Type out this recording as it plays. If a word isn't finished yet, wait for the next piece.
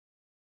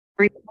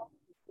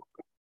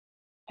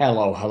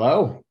Hello,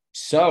 hello.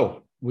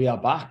 So we are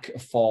back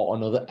for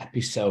another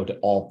episode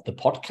of the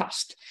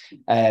podcast.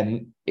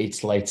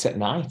 It's late at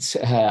night.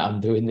 I'm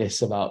doing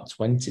this about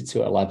 20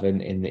 to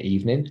 11 in the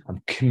evening.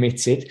 I'm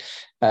committed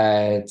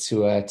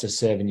to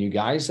serving you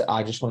guys.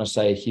 I just want to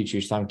say a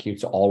huge thank you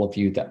to all of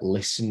you that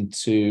listened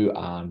to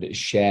and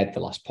shared the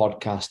last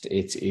podcast.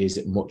 It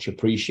is much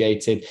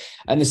appreciated.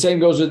 And the same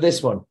goes with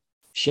this one.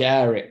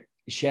 Share it,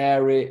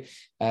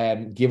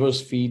 give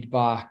us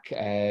feedback,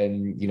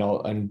 and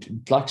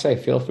like I say,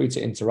 feel free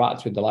to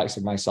interact with the likes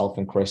of myself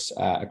and Chris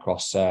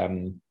across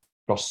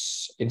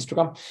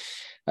Instagram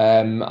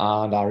and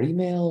our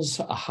emails.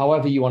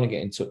 However you want to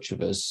get in touch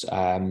with us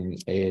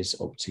is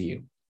up to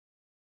you.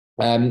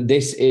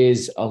 This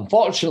is,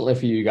 unfortunately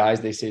for you guys,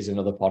 this is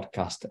another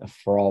podcast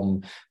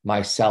from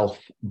myself,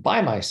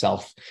 by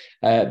myself,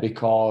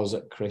 because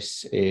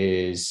Chris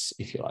is,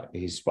 if you like,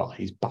 he's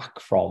back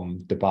from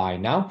Dubai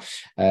now.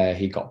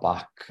 He got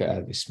back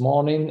this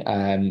morning,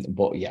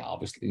 but yeah,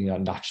 obviously,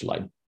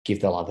 naturally,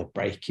 give the lad a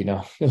break,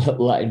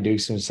 let him do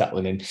some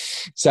settling in.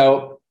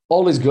 So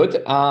all is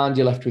good, and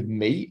you're left with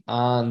me.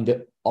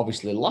 And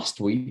obviously, last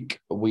week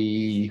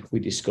we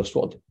discussed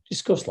what we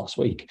discussed last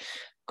week.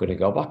 Going to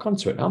go back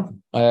onto it now.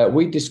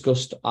 We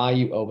discussed, are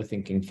you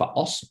overthinking fat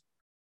loss?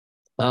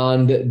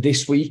 And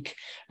this week,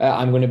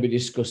 I'm going to be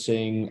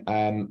discussing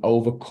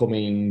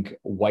overcoming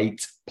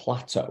weight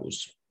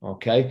plateaus.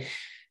 Okay.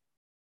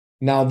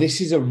 Now, this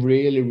is a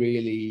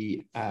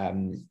really,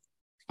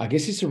 I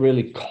guess it's a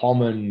really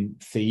common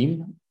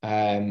theme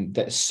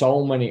that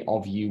so many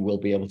of you will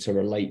be able to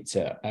relate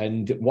to.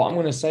 And what I'm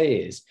going to say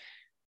is,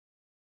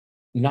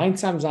 9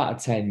 times out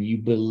of 10, you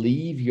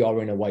believe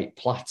you're in a weight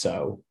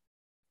plateau,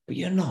 but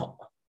you're not.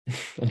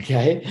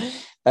 Okay.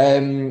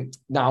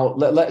 Now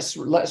let's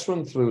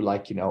run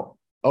through,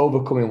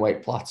 overcoming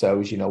weight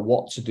plateaus,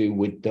 what to do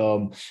with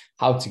them,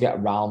 how to get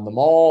around them,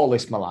 all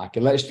this malarkey.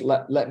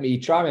 And let me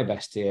try my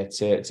best here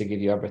to give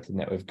you everything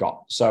that we've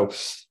got. So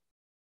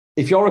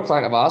if you're a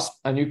client of ours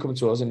and you come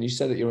to us and you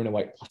say that you're in a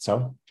weight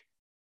plateau,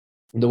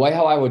 the way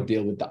how I would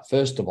deal with that,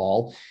 first of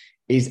all,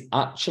 is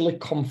actually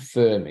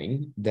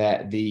confirming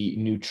that the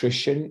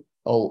nutrition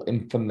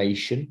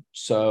information.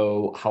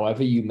 So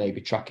however you may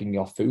be tracking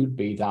your food,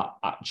 be that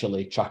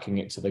actually tracking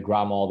it to the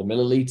gram or the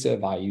milliliter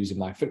via using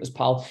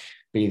MyFitnessPal,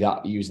 be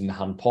that using the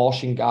hand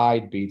portion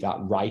guide, be that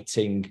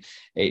writing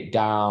it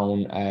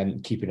down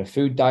and keeping a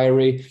food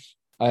diary.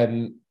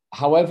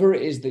 However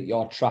it is that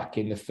you're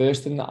tracking, the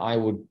first thing that I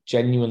would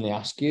genuinely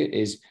ask you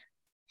is,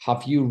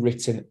 have you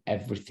written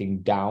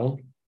everything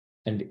down?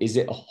 And is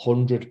it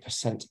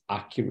 100%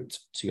 accurate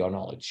to your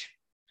knowledge?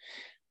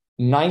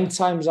 9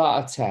 times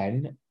out of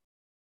 10,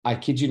 I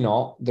kid you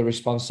not, the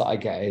response that I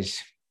get is,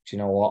 do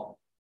you know what?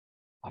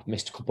 I've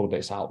missed a couple of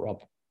bits out,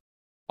 Rob.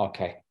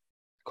 Okay,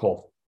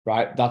 cool.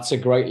 Right. That's a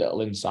great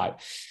little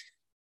insight.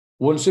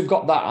 Once we've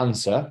got that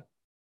answer,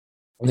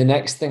 the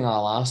next thing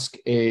I'll ask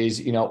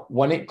is,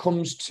 when it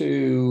comes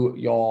to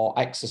your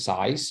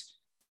exercise,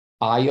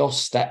 are your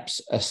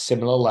steps a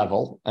similar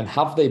level, and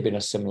have they been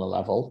a similar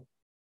level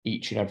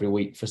each and every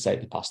week for, say,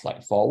 the past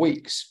 4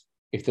 weeks?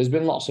 If there's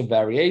been lots of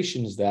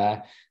variations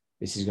there,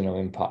 this is going to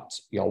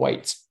impact your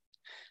weight.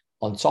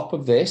 On top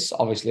of this,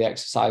 obviously,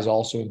 exercise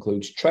also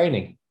includes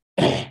training.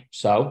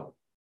 So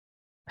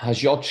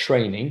has your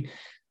training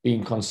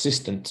been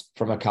consistent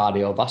from a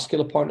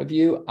cardiovascular point of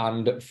view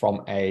and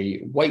from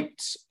a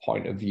weight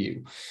point of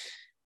view?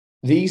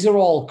 These are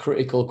all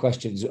critical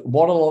questions.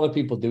 What a lot of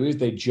people do is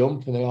they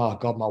jump and they go, oh,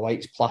 God, my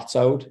weight's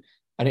plateaued.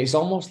 And it's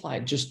almost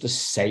like just a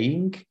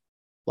saying.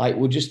 Like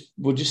we're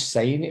just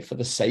saying it for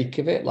the sake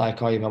of it.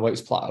 Like, oh, yeah, my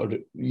weight's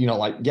plateaued.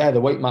 Yeah,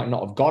 the weight might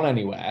not have gone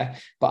anywhere,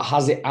 but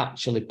has it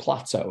actually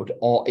plateaued?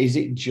 Or is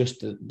it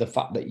just the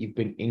fact that you've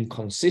been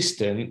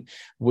inconsistent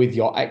with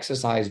your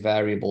exercise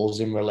variables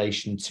in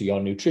relation to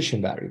your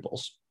nutrition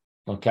variables?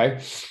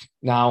 Okay.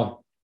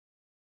 Now,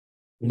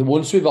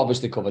 once we've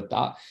obviously covered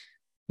that,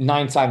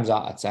 9 times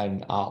out of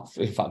 10,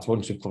 in fact,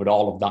 once we've covered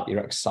all of that, your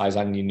exercise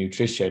and your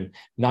nutrition,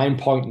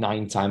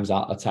 9.9 times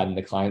out of 10,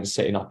 the client's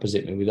sitting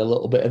opposite me with a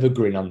little bit of a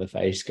grin on the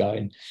face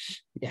going,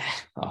 yeah,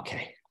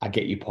 okay, I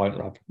get your point,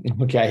 Rob.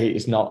 Okay,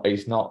 it's not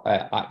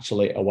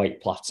actually a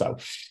weight plateau.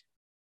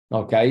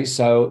 Okay,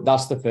 so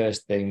that's the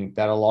first thing.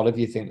 Then a lot of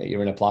you think that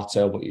you're in a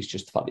plateau, but it's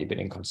just the fact that you've been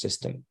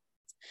inconsistent.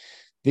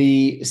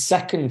 The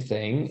second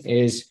thing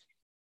is,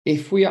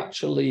 if we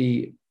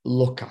actually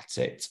look at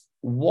it,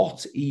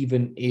 what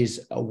even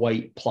is a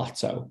weight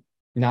plateau?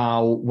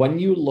 Now, when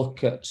you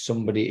look at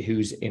somebody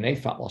who's in a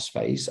fat loss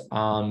phase,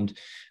 and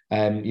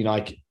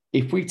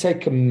if we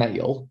take a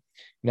male,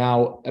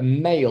 now a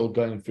male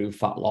going through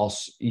fat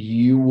loss,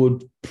 you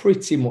would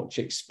pretty much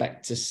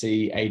expect to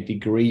see a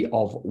degree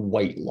of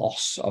weight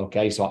loss.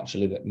 Okay, so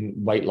actually the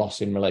weight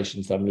loss in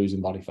relation to them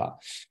losing body fat.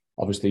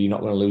 Obviously, you're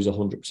not going to lose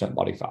 100%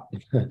 body fat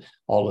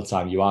all the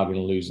time. You are going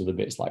to lose other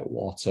bits like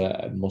water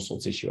and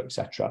muscle tissue,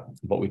 etc.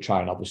 But we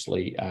try and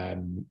obviously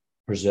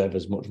preserve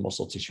as much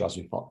muscle tissue as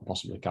we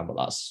possibly can, but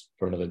that's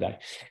for another day.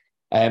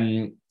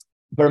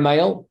 For a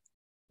male,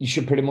 you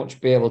should pretty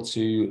much be able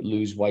to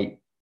lose weight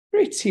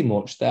pretty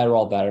much there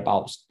or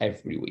thereabouts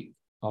every week,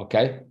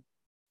 okay?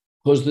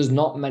 Because there's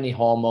not many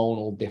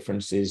hormonal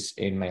differences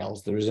in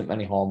males. There isn't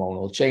many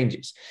hormonal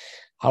changes.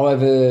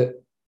 However,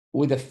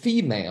 with a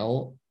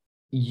female,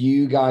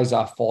 you guys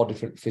are 4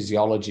 different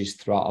physiologies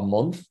throughout a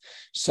month.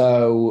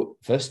 So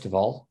first of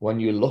all, when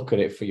you look at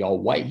it for your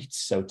weight,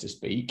 so to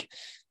speak,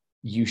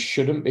 you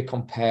shouldn't be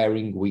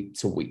comparing week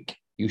to week.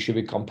 You should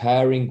be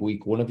comparing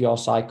week 1 of your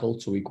cycle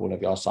to week 1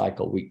 of your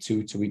cycle, week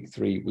 2 to week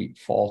 3, week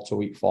 4 to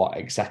week 4,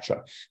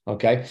 etc.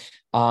 Okay.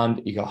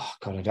 And you go, oh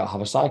God, I don't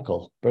have a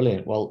cycle.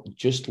 Brilliant. Well,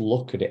 just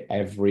look at it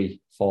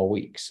every 4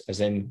 weeks,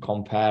 as in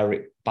compare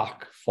it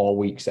back 4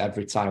 weeks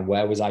every time.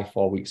 Where was I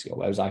 4 weeks ago?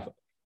 Where was I?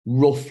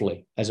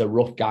 Roughly, as a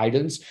rough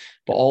guidance,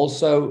 but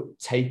also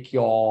take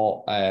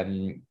your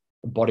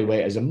body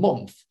weight as a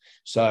month.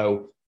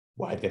 So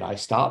where did I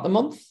start the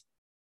month?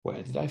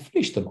 Where did I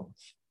finish the month?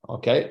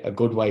 Okay, a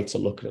good way to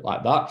look at it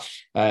like that.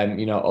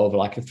 Over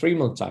like a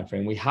 3-month time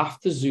frame, we have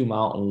to zoom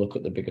out and look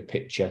at the bigger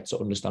picture to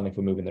understand if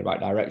we're moving in the right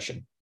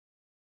direction.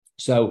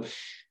 So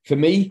for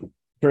me,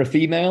 for a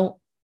female,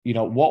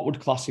 what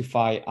would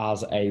classify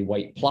as a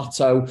weight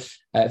plateau?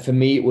 For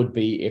me, it would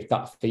be if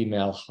that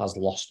female has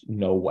lost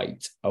no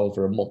weight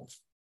over a month.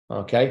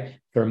 Okay.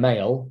 For a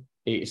male,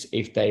 it's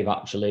if they've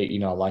actually,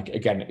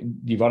 again,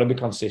 you've got to be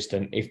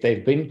consistent. If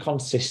they've been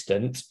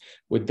consistent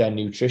with their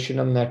nutrition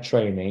and their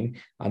training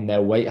and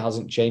their weight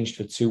hasn't changed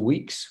for 2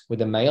 weeks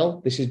with a male,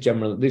 this is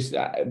generally,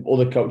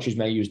 other coaches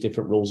may use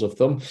different rules of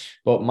thumb,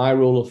 but my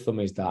rule of thumb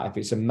is that if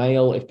it's a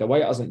male, if the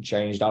weight hasn't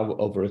changed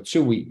over a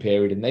 2-week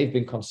period and they've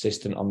been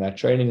consistent on their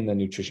training and their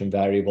nutrition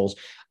variables,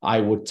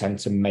 I would tend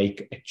to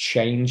make a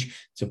change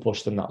to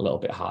push them that little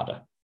bit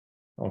harder.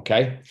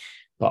 Okay.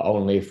 But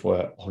only if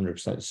we're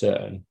 100%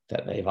 certain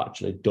that they've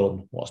actually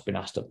done what's been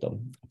asked of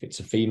them. If it's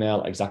a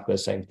female, exactly the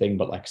same thing,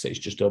 but like I say, it's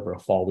just over a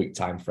 4-week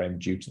time frame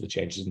due to the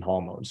changes in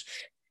hormones.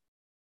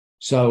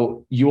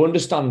 So you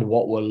understand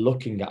what we're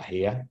looking at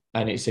here,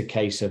 and it's a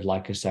case of,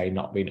 like I say,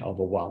 not being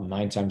overwhelmed.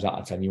 9 times out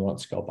of 10, you want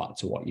to go back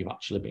to what you've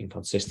actually been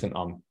consistent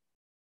on.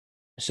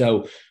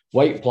 So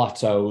weight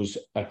plateaus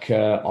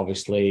occur,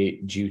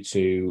 obviously, due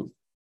to,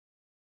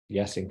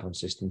 yes,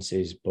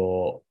 inconsistencies,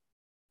 but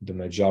the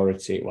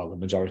majority of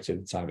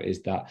the time it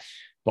is that,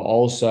 but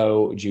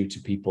also due to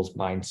people's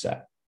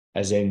mindset,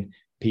 as in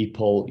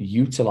people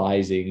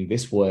utilizing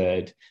this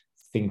word,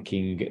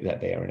 thinking that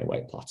they are in a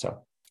weight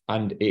plateau.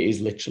 And it is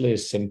literally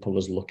as simple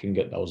as looking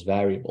at those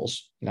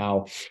variables.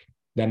 Now,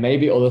 there may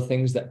be other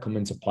things that come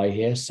into play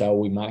here. So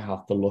we might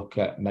have to look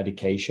at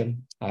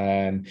medication.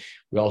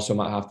 We also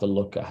might have to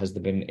look at, has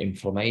there been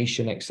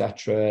inflammation,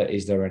 etc.?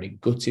 Is there any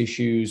gut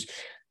issues?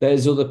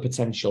 There's other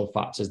potential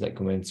factors that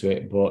come into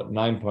it, but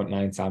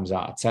 9.9 times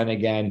out of 10,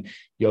 again,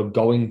 you're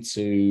going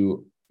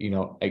to,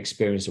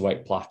 experience a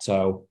weight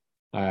plateau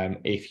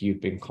if you've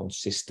been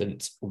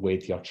consistent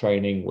with your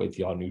training, with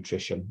your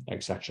nutrition,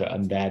 etc.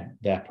 And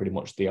they're pretty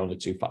much the only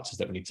 2 factors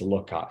that we need to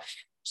look at.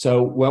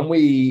 So when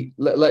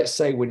let's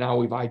say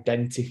we've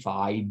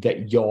identified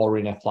that you're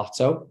in a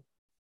plateau,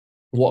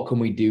 what can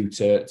we do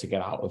to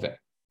get out of it?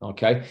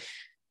 Okay.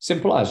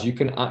 Simple as, you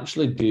can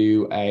actually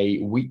do a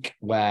week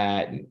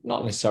where,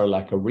 not necessarily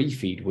like a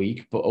refeed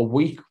week, but a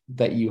week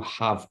that you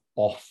have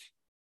off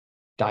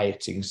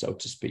dieting, so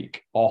to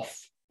speak,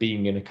 off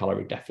being in a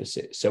calorie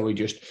deficit. So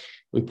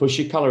we push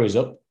your calories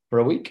up for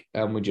a week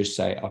and we just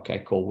say,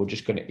 okay, cool. We're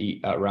just going to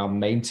eat around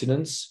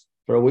maintenance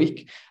for a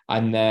week.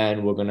 And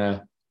then we're going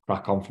to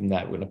crack on from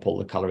there. We're going to pull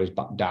the calories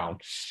back down.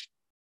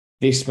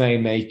 This may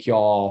make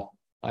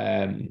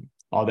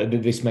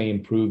this may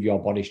improve your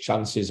body's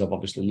chances of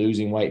obviously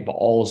losing weight, but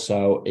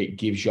also it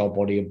gives your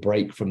body a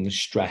break from the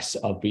stress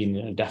of being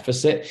in a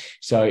deficit.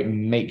 So it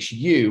makes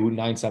you,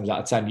 9 times out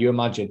of 10, you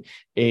imagine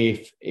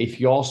if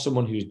you're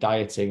someone who's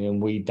dieting and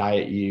we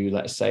diet you,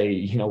 let's say,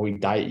 we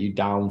diet you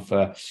down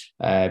for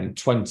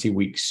 20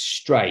 weeks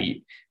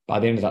straight. By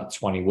the end of that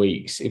 20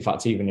 weeks, in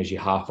fact, even as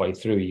you're halfway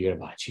through, you're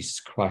like, Jesus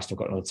Christ, I've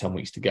got another 10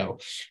 weeks to go.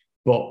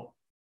 But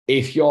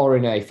if you're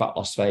in a fat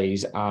loss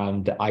phase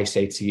and I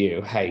say to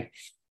you, hey,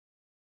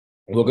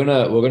 we're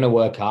gonna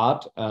work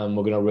hard and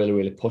we're gonna really,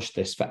 really push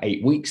this for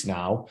 8 weeks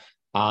now.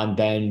 And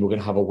then we're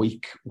gonna have a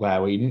week where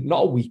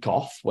not a week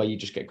off where you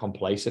just get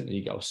complacent and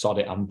you go, sod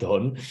it, I'm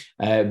done.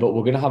 But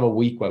we're gonna have a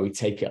week where we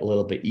take it a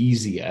little bit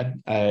easier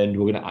and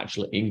we're gonna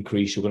actually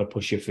we're gonna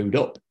push your food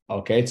up,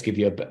 okay, to give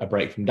you a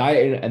break from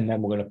dieting. And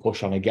then we're gonna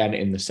push on again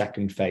in the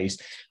second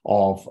phase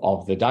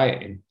of the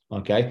dieting,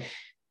 okay?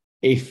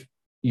 If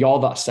you're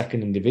that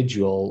second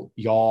individual,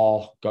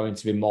 you're going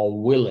to be more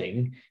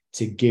willing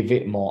to give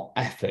it more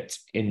effort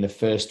in the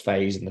first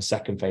phase and the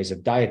second phase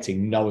of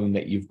dieting, knowing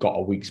that you've got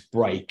a week's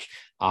break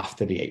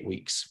after the 8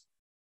 weeks.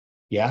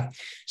 Yeah.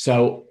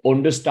 So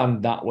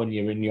understand that when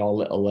you're in your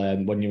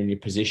when you're in your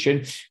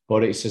position,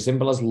 but it's as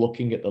simple as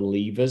looking at the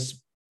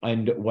levers.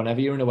 And whenever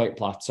you're in a weight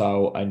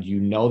plateau and you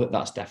know that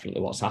that's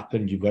definitely what's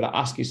happened, you've got to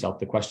ask yourself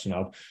the question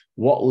of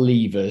what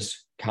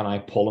levers can I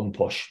pull and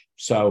push?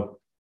 So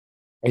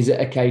is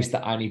it a case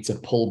that I need to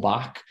pull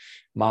back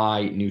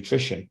my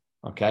nutrition?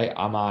 Okay,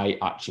 am I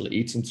actually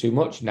eating too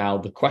much? Now,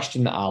 the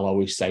question that I'll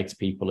always say to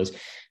people is,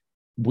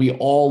 we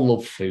all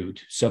love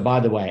food. So by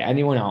the way,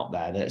 anyone out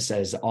there that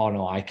says, oh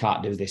no, I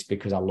can't do this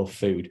because I love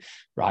food,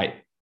 right?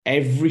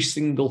 Every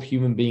single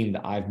human being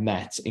that I've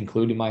met,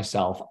 including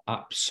myself,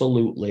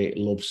 absolutely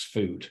loves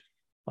food.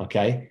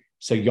 Okay.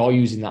 So you're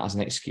using that as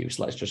an excuse.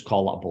 Let's just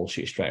call that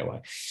bullshit straight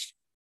away.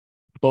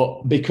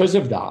 But because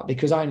of that,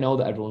 because I know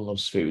that everyone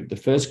loves food, the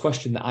first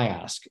question that I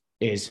ask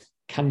is,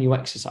 can you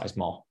exercise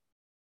more?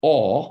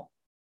 Or,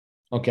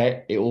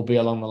 okay, it will be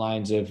along the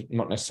lines of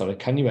not necessarily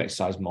can you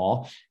exercise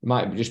more? It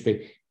might just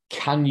be,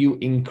 can you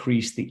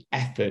increase the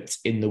effort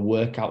in the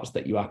workouts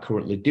that you are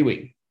currently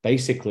doing?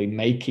 Basically,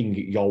 making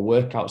your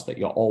workouts that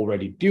you're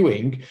already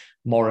doing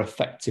more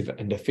effective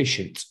and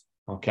efficient.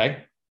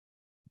 Okay.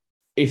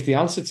 If the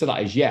answer to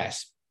that is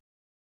yes,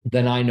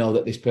 then I know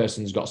that this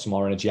person's got some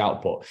more energy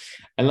output.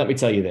 And let me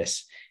tell you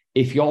this,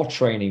 if you're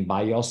training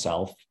by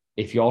yourself,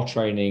 if you're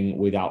training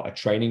without a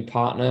training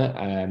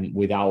partner,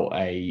 without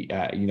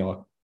a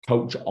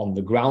coach on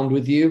the ground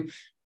with you,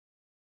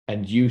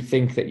 and you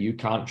think that you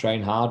can't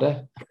train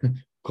harder,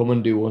 come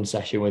and do one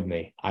session with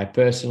me. I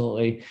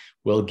personally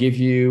will give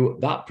you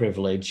that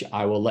privilege.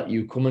 I will let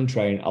you come and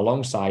train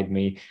alongside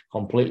me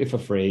completely for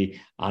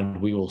free,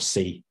 and we will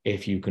see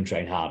if you can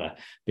train harder,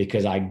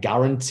 because I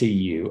guarantee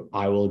you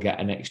I will get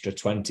an extra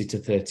 20 to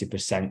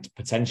 30%,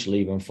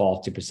 potentially even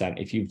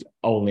 40%. If you've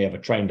only ever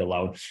trained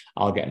alone,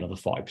 I'll get another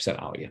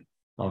 40% out of you.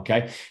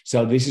 Okay.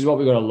 So this is what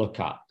we've got to look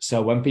at.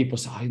 So when people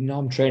say, oh, no,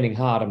 I'm training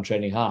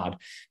hard,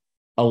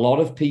 a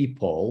lot of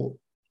people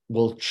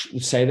will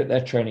say that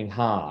they're training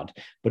hard,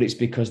 but it's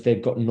because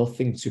they've got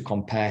nothing to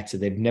compare to.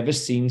 They've never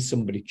seen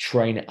somebody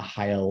train at a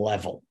higher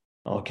level.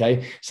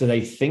 Okay. So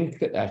they think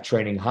that they're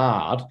training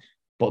hard,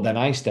 but then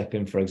I step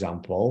in, for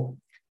example,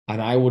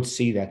 and I would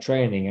see their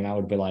training and I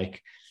would be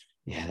like,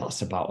 yeah,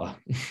 that's about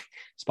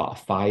it's about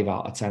a 5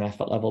 out of 10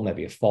 effort level,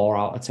 maybe a 4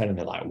 out of 10. And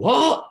they're like,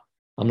 what?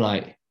 I'm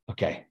like,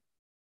 okay,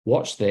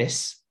 watch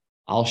this.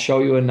 I'll show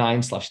you a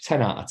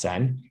 9/10 out of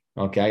 10.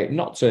 Okay,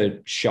 not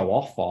to show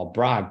off or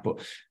brag, but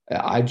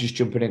I just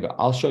jump in and go,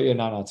 I'll show you a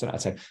 9 out of 10 out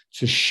of 10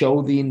 to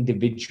show the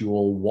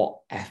individual what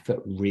effort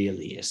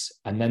really is.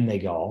 And then they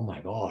go, oh my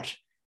God.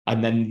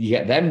 And then you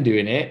get them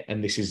doing it.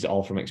 And this is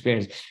all from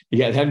experience. You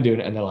get them doing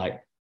it and they're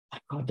like, my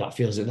God,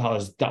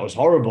 that was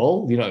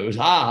horrible. You know, it was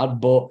hard,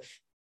 but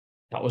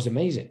that was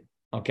amazing.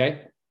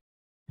 Okay.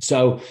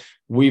 So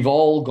we've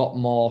all got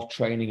more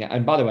training.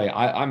 And by the way,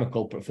 I'm a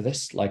culprit for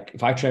this. Like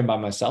if I train by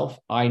myself,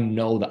 I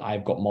know that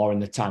I've got more in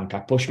the tank. I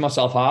push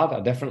myself hard.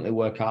 I definitely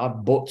work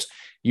hard, but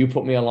you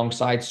put me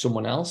alongside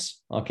someone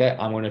else. Okay.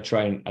 I'm going to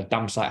train a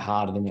damn sight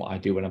harder than what I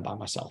do when I'm by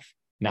myself.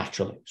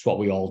 Naturally. It's what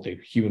we all do.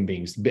 Human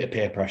beings, a bit of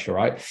peer pressure,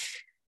 right?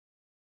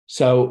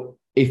 So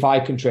if I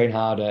can train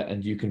harder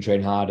and you can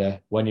train harder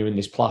when you're in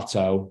this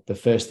plateau, the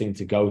first thing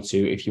to go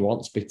to, if you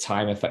want to be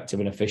time effective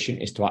and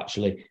efficient, is to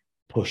actually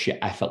push your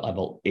effort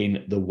level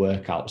in the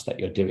workouts that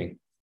you're doing.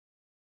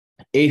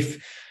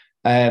 If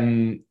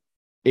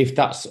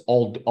that's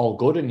all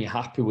good and you're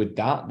happy with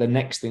that, the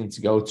next thing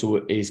to go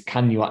to is,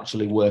 can you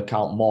actually work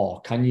out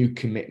more? Can you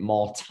commit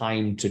more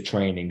time to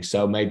training?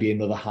 So maybe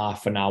another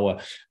half an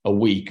hour a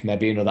week,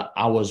 maybe another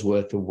hour's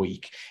worth a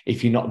week.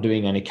 If you're not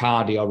doing any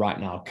cardio right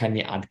now, can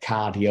you add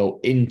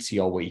cardio into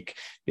your week?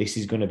 This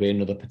is going to be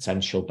another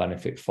potential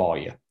benefit for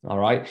you. All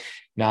right.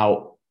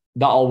 Now,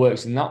 that all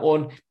works in that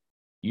one.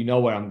 You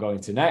know where I'm going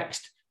to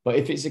next. But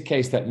if it's a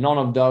case that none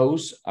of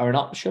those are an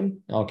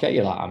option, okay,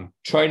 you're like, I'm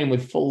training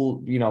with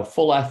full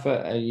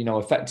effort,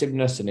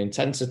 effectiveness and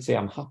intensity.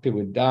 I'm happy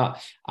with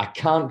that. I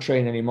can't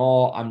train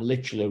anymore. I'm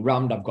literally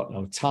rammed. I've got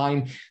no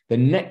time. The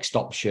next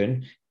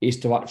option is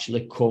to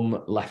actually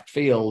come left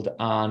field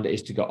and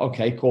is to go,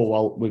 okay, cool.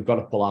 Well, we've got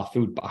to pull our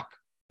food back.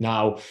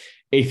 Now,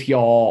 if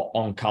you're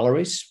on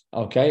calories,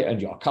 okay,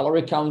 and you're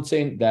calorie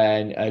counting,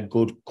 then a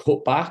good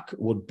cutback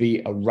would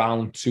be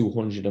around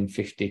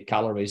 250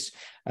 calories,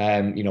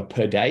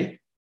 per day.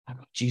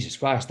 Jesus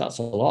Christ, that's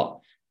a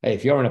lot. Hey,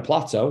 if you're in a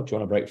plateau, do you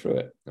want to break through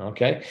it?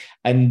 Okay.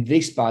 And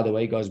this, by the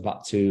way, goes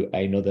back to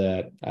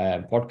another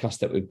podcast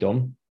that we've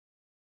done,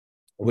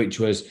 which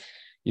was,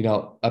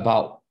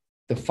 about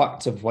the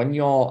fact of when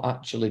you're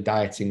actually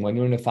dieting, when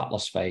you're in a fat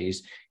loss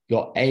phase,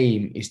 your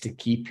aim is to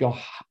keep your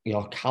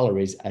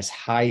calories as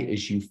high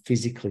as you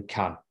physically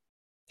can.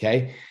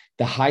 Okay.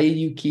 The higher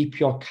you keep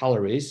your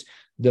calories,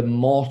 the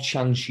more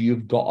chance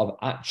you've got of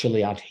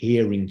actually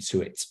adhering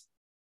to it.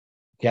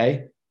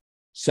 Okay.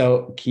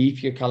 So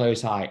keep your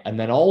calories high. And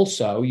then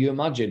also you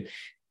imagine that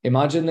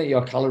imagine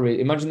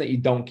that you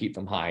don't keep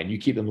them high and you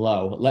keep them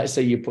low. Let's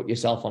say you put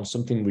yourself on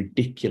something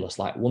ridiculous,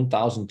 like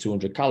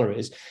 1,200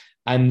 calories,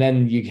 and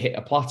then you hit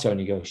a plateau and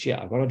you go, shit,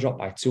 I've got to drop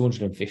by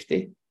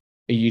 250.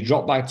 You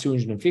drop by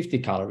 250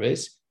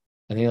 calories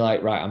and you're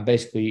like, right, I'm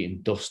basically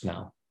eating dust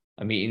now.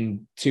 I'm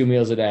eating 2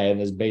 meals a day and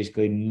there's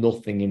basically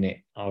nothing in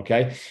it.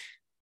 Okay.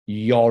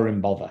 You're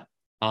in bother.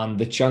 And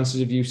the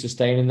chances of you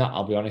sustaining that,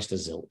 I'll be honest, are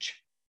zilch.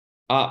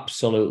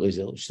 Absolutely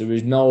zilch. There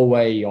is no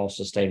way you're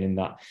sustaining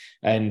that.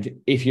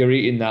 And if you're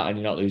eating that and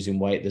you're not losing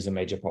weight, there's a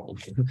major problem.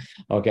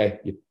 Okay.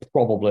 You're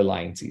probably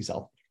lying to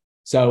yourself.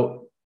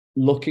 So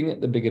looking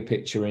at the bigger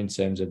picture in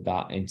terms of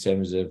that, in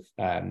terms of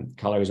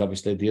calories,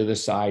 obviously the other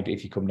side,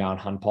 if you come down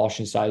hand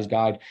portion size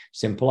guide,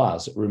 simple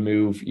as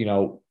remove,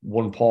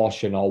 one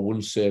portion or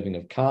one serving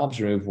of carbs,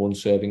 remove one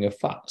serving of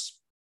fats.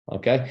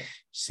 Okay,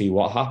 see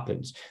what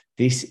happens.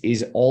 This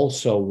is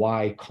also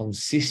why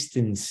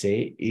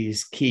consistency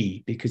is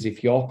key, because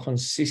if you're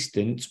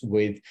consistent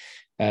with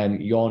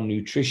your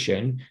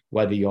nutrition,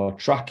 whether you're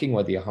tracking,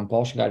 whether you're hand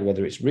portion guide,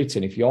 whether it's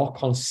written, if you're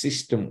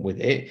consistent with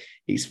it,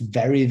 it's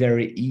very,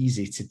 very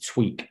easy to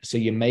tweak. So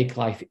you make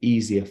life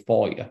easier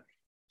for you.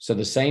 So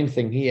the same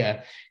thing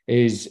here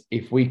is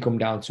if we come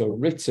down to a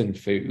written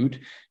food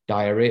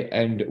diary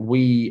and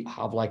we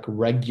have like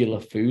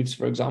regular foods,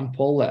 for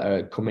example, that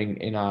are coming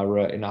in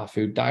our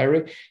food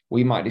diary,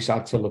 we might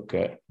decide to look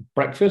at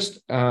breakfast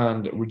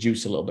and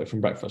reduce a little bit from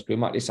breakfast. We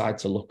might decide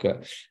to look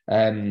at,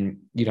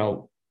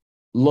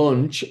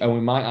 lunch, and we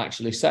might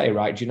actually say,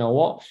 right, do you know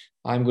what?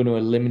 I'm going to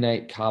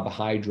eliminate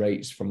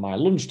carbohydrates from my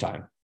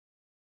lunchtime.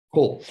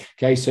 Cool.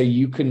 Okay, so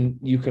you can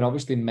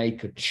obviously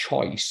make a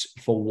choice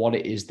for what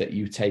it is that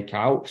you take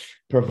out,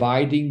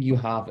 providing you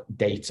have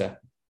data.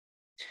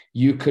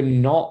 You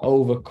cannot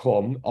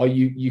overcome, or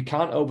you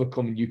can't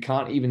overcome, you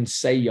can't even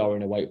say you're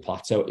in a weight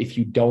plateau if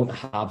you don't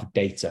have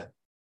data.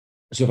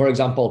 So, for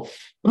example,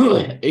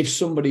 if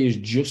somebody is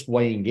just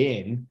weighing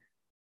in,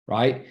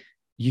 right,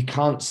 you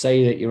can't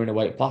say that you're in a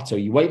weight plateau.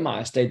 Your weight might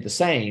have stayed the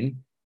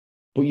same,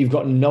 but you've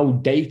got no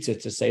data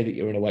to say that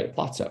you're in a weight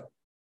plateau.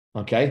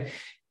 Okay.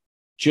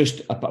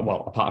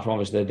 Apart from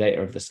obviously the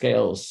data of the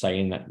scales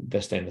saying that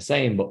they're staying the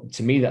same, but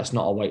to me, that's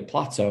not a weight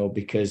plateau,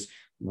 because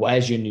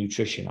where's your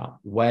nutrition at?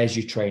 Where's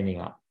your training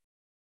at?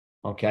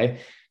 Okay.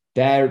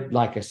 They're,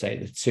 like I say,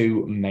 the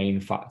two main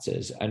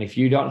factors. And if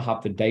you don't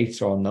have the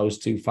data on those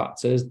two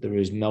factors, there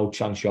is no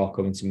chance you're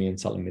coming to me and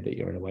telling me that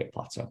you're in a weight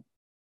plateau.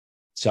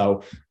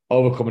 So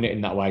overcoming it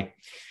in that way.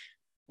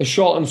 A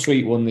short and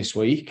sweet one this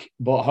week,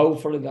 but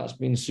hopefully that's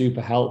been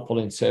super helpful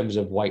in terms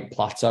of weight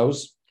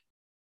plateaus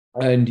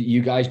and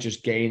you guys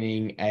just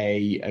gaining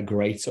a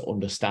greater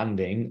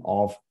understanding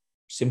of,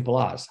 simple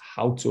as,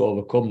 how to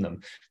overcome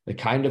them, the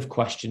kind of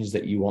questions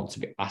that you want to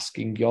be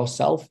asking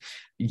yourself.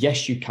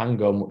 Yes, you can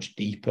go much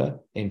deeper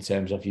in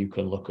terms of, you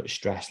can look at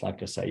stress,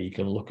 like I say, you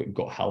can look at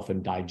gut health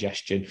and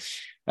digestion,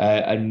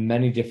 and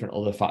many different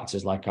other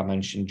factors, like I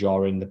mentioned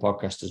during the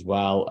podcast as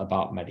well,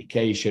 about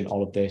medication,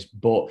 all of this.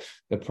 But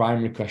the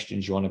primary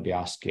questions you want to be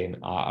asking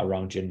are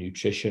around your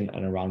nutrition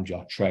and around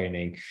your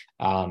training.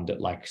 And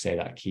like I say,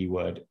 that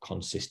keyword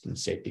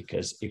consistency,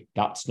 because if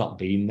that's not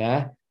been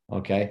there,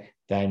 okay,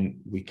 then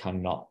we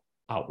cannot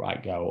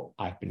outright go,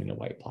 I've been in a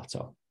weight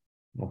plateau.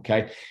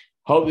 Okay.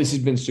 Hope this has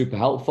been super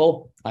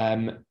helpful.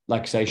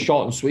 Like I say,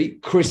 short and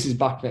sweet. Chris is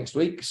back next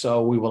week,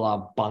 so we will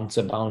have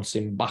banter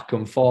bouncing back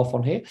and forth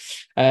on here.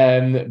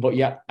 But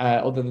yeah,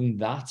 other than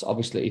that,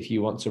 obviously, if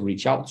you want to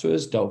reach out to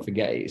us, don't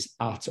forget it's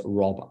at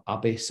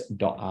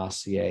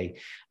robabbis.rca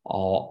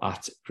or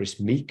at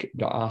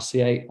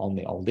chrismeek.rca on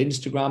the old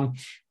Instagram.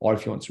 Or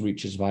if you want to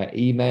reach us via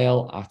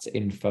email at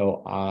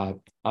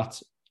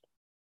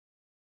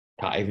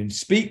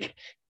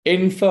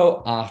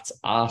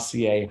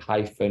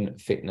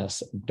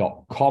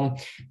info@rca-fitness.com.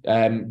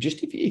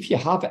 Just if you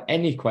have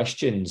any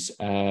questions,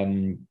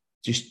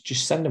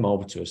 just send them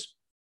over to us.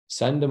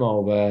 Send them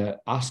over,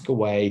 ask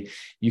away.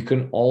 You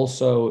can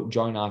also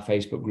join our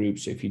Facebook group.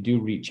 So if you do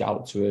reach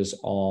out to us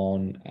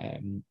on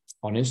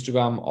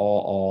Instagram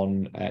or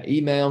on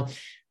email,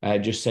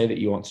 just say that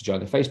you want to join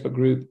the Facebook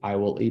group. I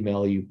will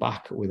email you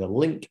back with a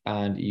link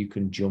and you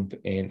can jump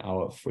in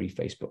our free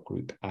Facebook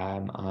group.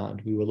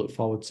 And we will look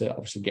forward to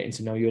obviously getting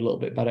to know you a little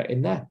bit better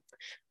in there.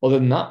 Other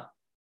than that,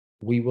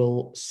 we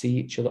will see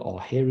each other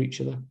or hear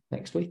each other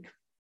next week.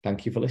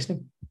 Thank you for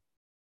listening.